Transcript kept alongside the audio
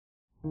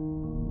Good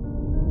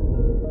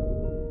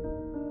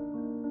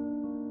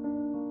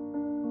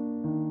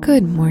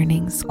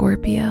morning,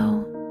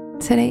 Scorpio.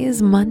 Today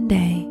is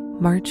Monday,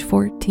 March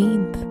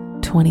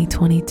 14th,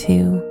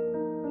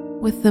 2022.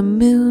 With the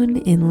moon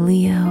in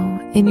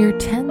Leo in your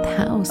 10th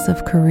house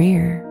of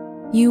career,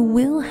 you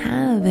will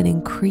have an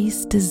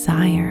increased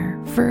desire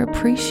for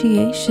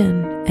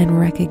appreciation and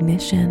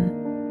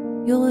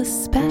recognition. You'll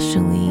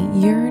especially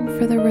yearn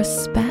for the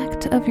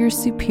respect of your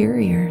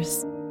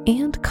superiors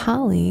and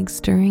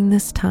colleagues during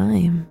this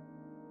time.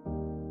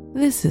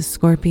 This is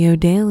Scorpio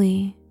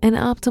Daily, an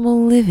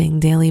optimal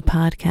living daily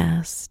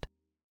podcast.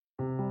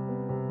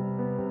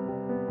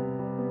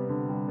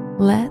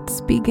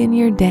 Let's begin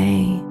your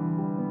day.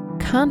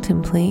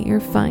 Contemplate your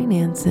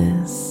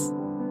finances.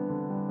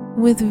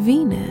 With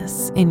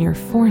Venus in your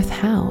 4th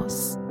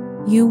house,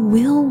 you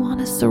will want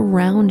to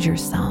surround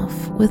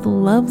yourself with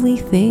lovely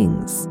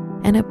things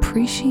and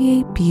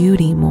appreciate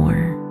beauty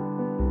more.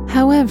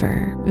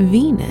 However,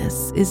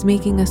 Venus is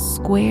making a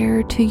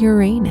square to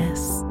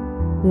Uranus,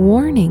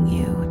 warning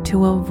you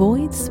to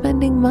avoid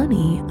spending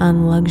money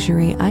on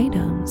luxury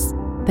items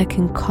that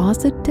can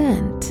cause a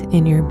dent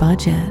in your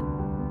budget.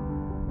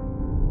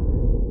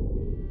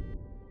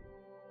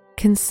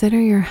 Consider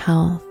your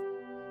health.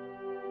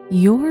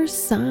 Your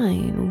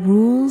sign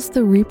rules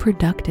the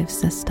reproductive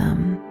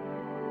system,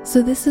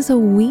 so this is a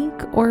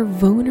weak or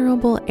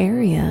vulnerable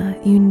area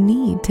you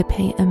need to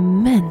pay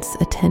immense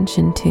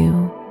attention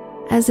to,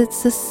 as it's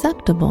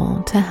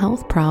susceptible to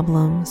health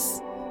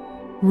problems.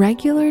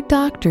 Regular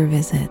doctor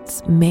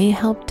visits may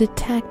help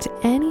detect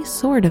any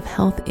sort of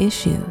health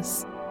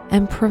issues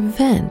and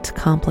prevent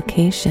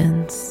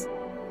complications.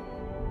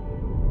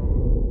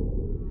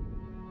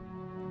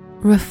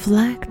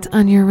 Reflect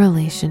on your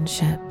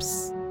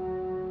relationships.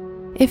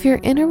 If you're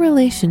in a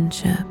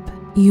relationship,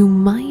 you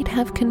might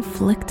have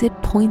conflicted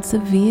points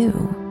of view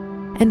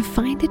and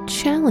find it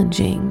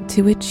challenging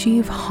to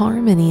achieve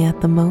harmony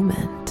at the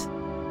moment.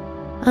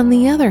 On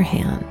the other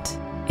hand,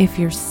 if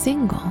you're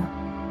single,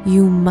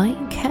 you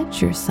might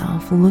catch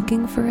yourself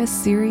looking for a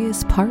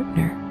serious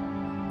partner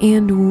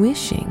and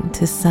wishing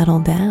to settle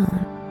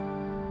down.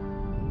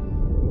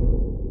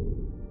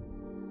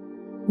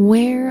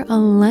 Wear a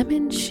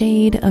lemon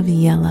shade of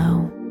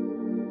yellow.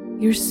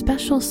 Your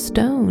special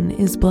stone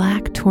is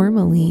black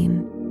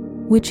tourmaline,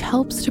 which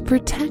helps to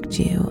protect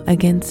you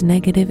against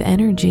negative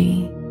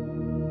energy.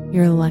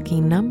 Your lucky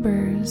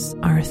numbers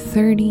are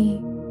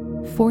 30,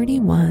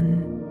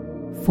 41,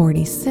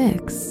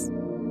 46,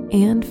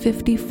 and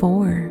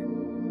 54.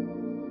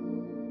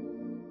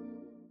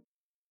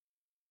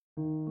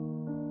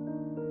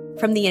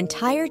 From the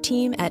entire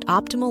team at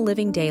Optimal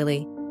Living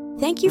Daily,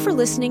 thank you for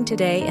listening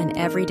today and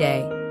every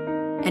day.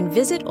 And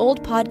visit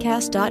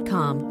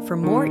oldpodcast.com for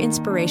more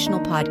inspirational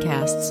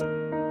podcasts.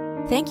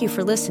 Thank you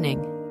for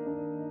listening.